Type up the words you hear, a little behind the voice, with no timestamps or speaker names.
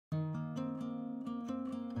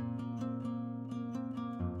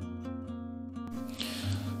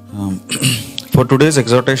Um, for today's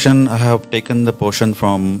exhortation, I have taken the portion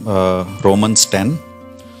from Romans 10.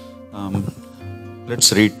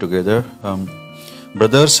 Let's read together.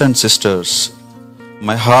 Brothers and sisters,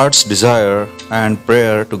 my heart's desire and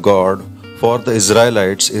prayer to God for the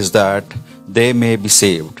Israelites is that they may be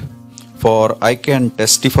saved. For I can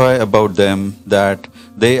testify about them that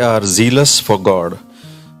they are zealous for God,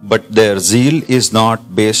 but their zeal is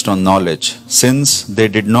not based on knowledge, since they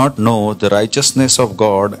did not know the righteousness of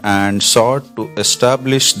God and sought to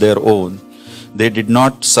establish their own. They did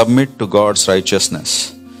not submit to God's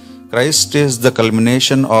righteousness. Christ is the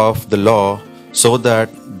culmination of the law, so that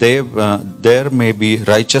there may be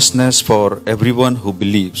righteousness for everyone who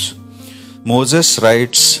believes. Moses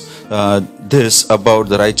writes this about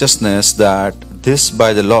the righteousness, that this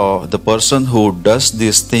by the law, the person who does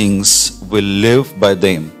these things will live by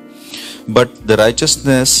them. But the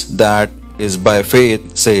righteousness that is by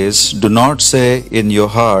faith says, do not say in your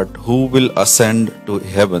heart, who will ascend to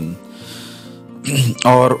heaven,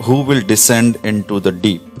 or who will descend into the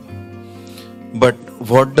deep. But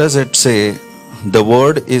what does it say? The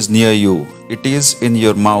word is near you, it is in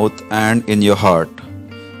your mouth and in your heart.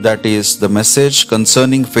 That is the message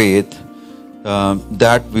concerning faith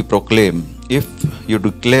that we proclaim. If you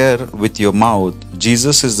declare with your mouth,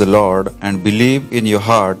 Jesus is the Lord, and believe in your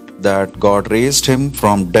heart that God raised him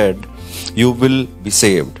from dead, you will be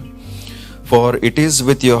saved. For it is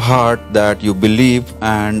with your heart that you believe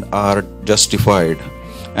and are justified,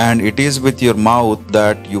 and it is with your mouth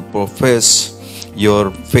that you profess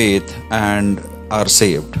your faith and are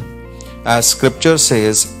saved. As Scripture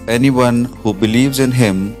says, anyone who believes in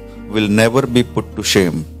him will never be put to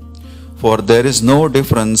shame. For there is no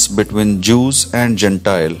difference between Jews and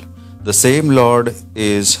Gentile. The same Lord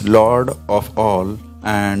is Lord of all,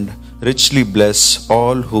 and richly bless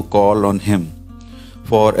all who call on him.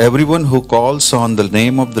 For everyone who calls on the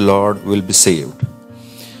name of the Lord will be saved.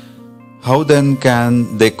 How then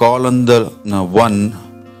can they call on the one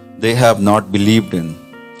they have not believed in?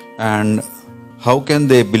 And how can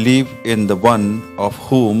they believe in the one of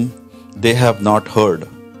whom they have not heard?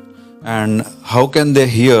 And how can they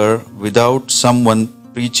hear without someone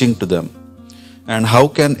preaching to them? And how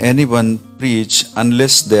can anyone preach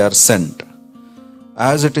unless they are sent?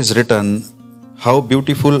 As it is written, how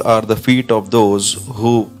beautiful are the feet of those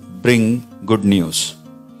who bring good news.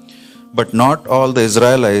 But not all the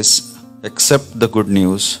Israelites accept the good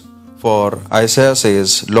news. For Isaiah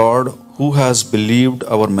says, Lord, who has believed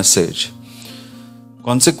our message?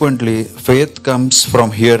 Consequently, faith comes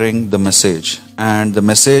from hearing the message, and the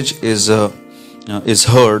message is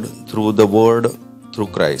heard through the word, through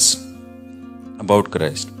Christ, about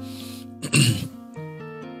Christ.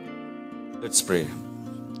 Let's pray.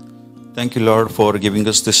 Thank you, Lord, for giving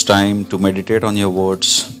us this time to meditate on your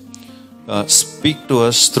words. Speak to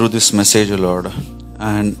us through this message, O Lord,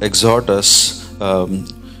 and exhort us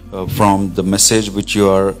from the message which you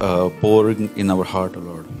are pouring in our heart, O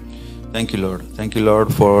Lord. Thank you, Lord. Thank you,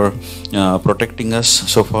 Lord, for protecting us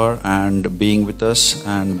so far and being with us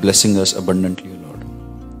and blessing us abundantly, O Lord.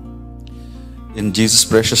 In Jesus'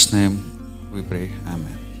 precious name we pray.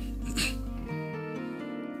 Amen.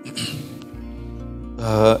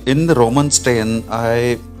 In the Romans 10,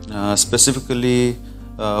 I specifically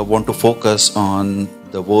want to focus on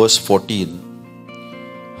the verse 14.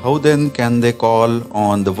 How then can they call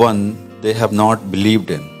on the one they have not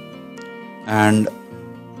believed in? And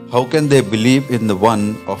how can they believe in the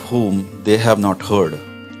one of whom they have not heard?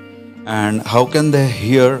 And how can they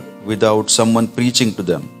hear without someone preaching to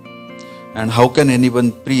them? And how can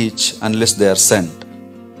anyone preach unless they are sent?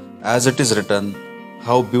 As it is written,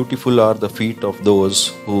 how beautiful are the feet of those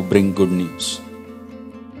who bring good news.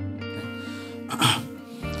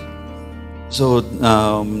 So,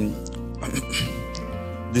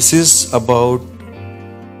 this is about,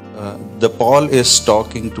 the Paul is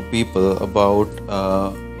talking to people about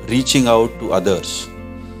reaching out to others.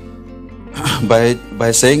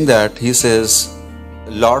 By saying that, he says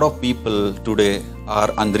a lot of people today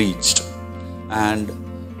are unreached, and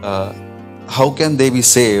how can they be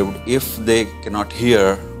saved if they cannot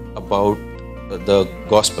hear about the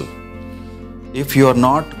gospel? If you are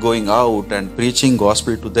not going out and preaching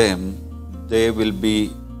gospel to them, they will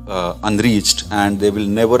be unreached, and they will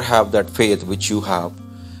never have that faith which you have.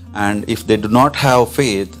 And if they do not have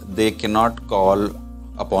faith, they cannot call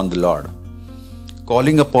upon the Lord.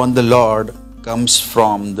 Calling upon the Lord comes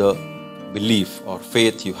from the belief or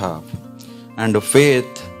faith you have, and the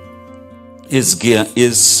faith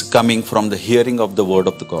is coming from the hearing of the word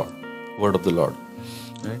of the God, word of the Lord.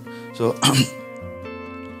 Right? So,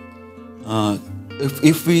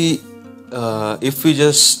 if we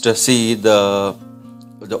just see the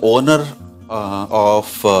the owner of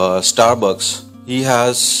Starbucks, he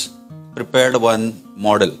has prepared one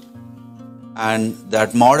model, and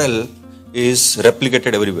that model is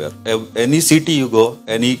replicated everywhere. Any city you go,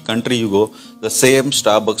 any country you go, the same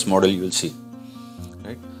Starbucks model you will see.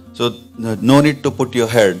 Right? So no need to put your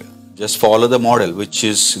head, just follow the model which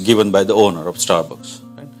is given by the owner of Starbucks.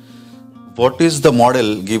 Right? What is the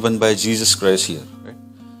model given by Jesus Christ here? Right?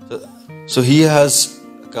 So he has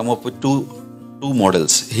come up with two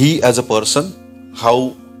models. He as a person,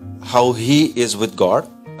 how he is with God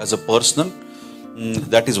as a personal,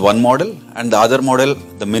 that is one model, and the other model,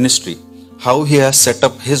 the ministry, how he has set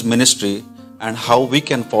up his ministry and how we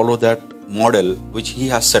can follow that model which he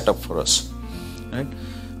has set up for us. Right?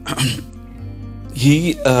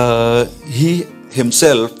 He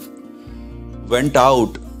himself went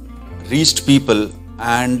out, reached people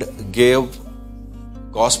and gave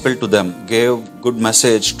gospel to them, gave good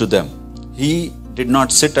message to them. He did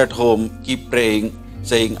not sit at home, keep praying,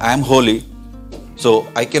 saying, I am holy, so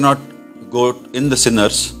I cannot go in the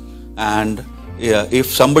sinners, and if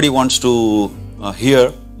somebody wants to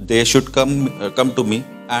hear, they should come to me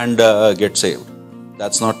and get saved.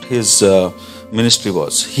 That's not his ministry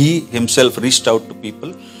was. He himself reached out to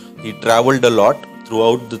people. He traveled a lot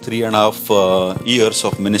throughout the 3.5 years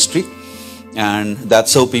of ministry, and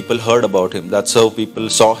that's how people heard about him. That's how people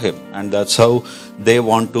saw him, and that's how they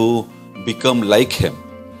want to become like him.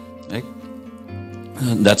 Right?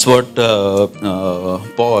 That's what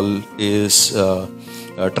Paul is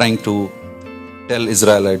trying to tell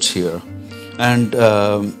Israelites here. And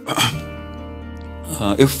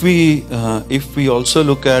if we also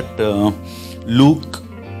look at Luke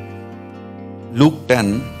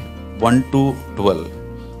 10, 1 to 12,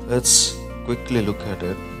 let's quickly look at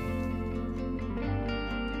it.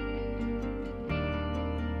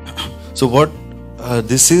 So what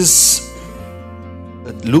this is,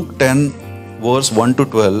 Luke 10 verse 1 to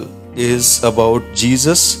 12 is about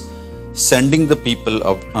Jesus sending the people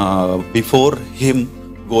before him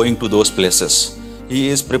going to those places. He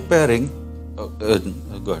is preparing. Go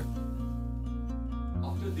ahead.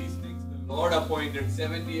 After these things, the Lord appointed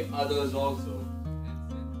 70 others also, and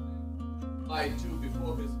sent them by two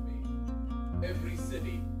before his face, every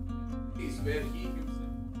city and place where he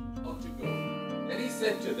himself ought to go. Then he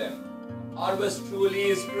said to them, harvest truly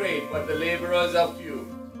is great, but the laborers are few.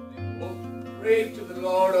 Therefore, pray to the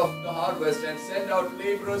Lord of the harvest and send out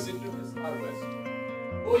laborers into his harvest.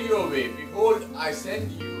 Go your way, behold, I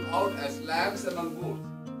send you out as lambs among wolves.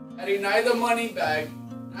 Carry neither money bag,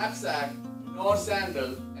 knapsack, nor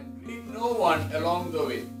sandal, and greet no one along the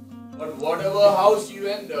way. But whatever house you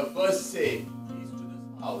enter, first say, peace to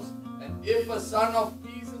this house. And if a son of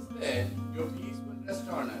peace is there, your peace will rest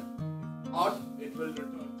on it. If not, it will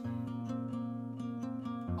return to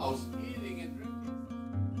you. House eating and drinking.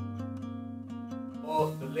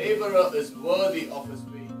 For the laborer is worthy of his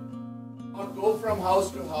wages. Not go from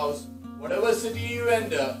house to house, whatever city you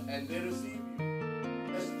enter, and they receive you.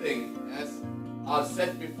 Such things as are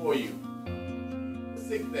set before you.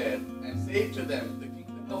 Sit there and say to them, the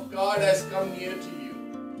kingdom of God has come near to you.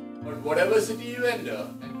 But whatever city you enter,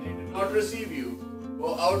 and they do not receive you,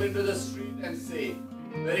 go out into the street and say,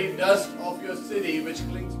 the very dust of your city which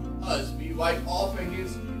clings to us, we wipe off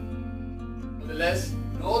against you. Nevertheless,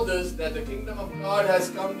 know this, that the kingdom of God has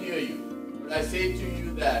come near you. But I say to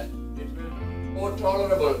you that it will be more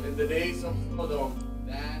tolerable in the days of Sodom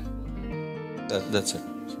than that's it.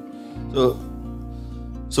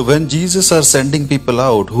 So when Jesus are sending people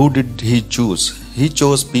out, who did he choose? He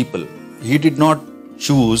chose people. He did not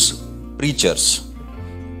choose preachers.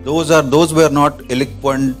 Those were not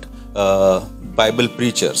eloquent Bible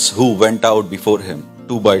preachers who went out before him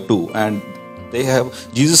 2 by 2, and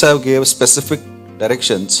Jesus have gave specific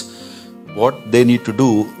directions what they need to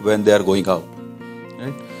do when they are going out.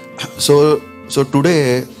 Right? So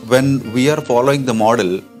today, when we are following the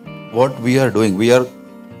model, what we are doing, we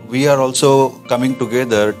are also coming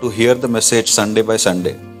together to hear the message Sunday by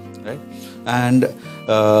Sunday, right? And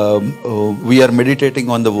we are meditating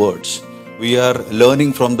on the words. We are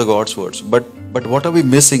learning from the God's words. But what are we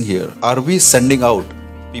missing here? Are we sending out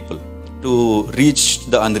people to reach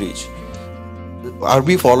the unreached? Are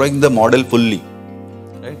we following the model fully?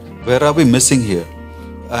 Right? Where are we missing here?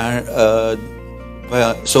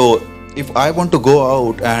 So if I want to go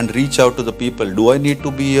out and reach out to the people, do I need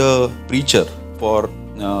to be a preacher for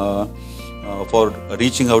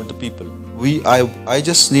reaching out to people? I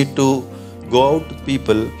just need to go out to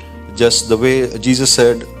people just the way Jesus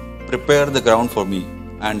said, prepare the ground for me,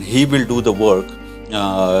 and he will do the work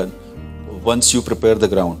once you prepare the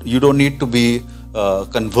ground. You don't need to be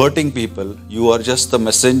converting people. You are just the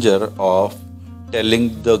messenger of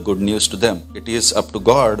telling the good news to them. It is up to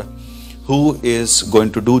God who is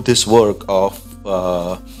going to do this work of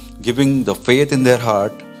giving the faith in their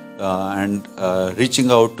heart and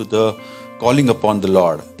reaching out to the calling upon the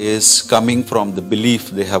Lord is coming from the belief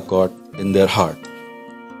they have got in their heart.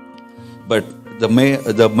 But the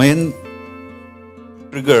main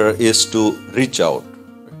trigger is to reach out.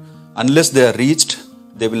 Unless they are reached,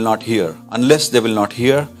 they will not hear. Unless they will not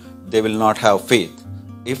hear, they will not have faith.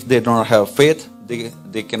 If they don't have faith,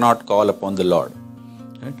 they cannot call upon the Lord.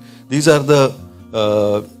 Right? These are the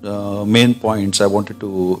main points I wanted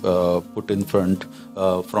to put in front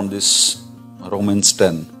from this Romans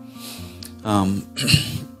 10.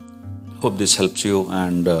 Hope this helps you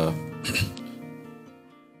and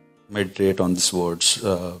meditate on these words.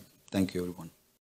 Thank you, everyone.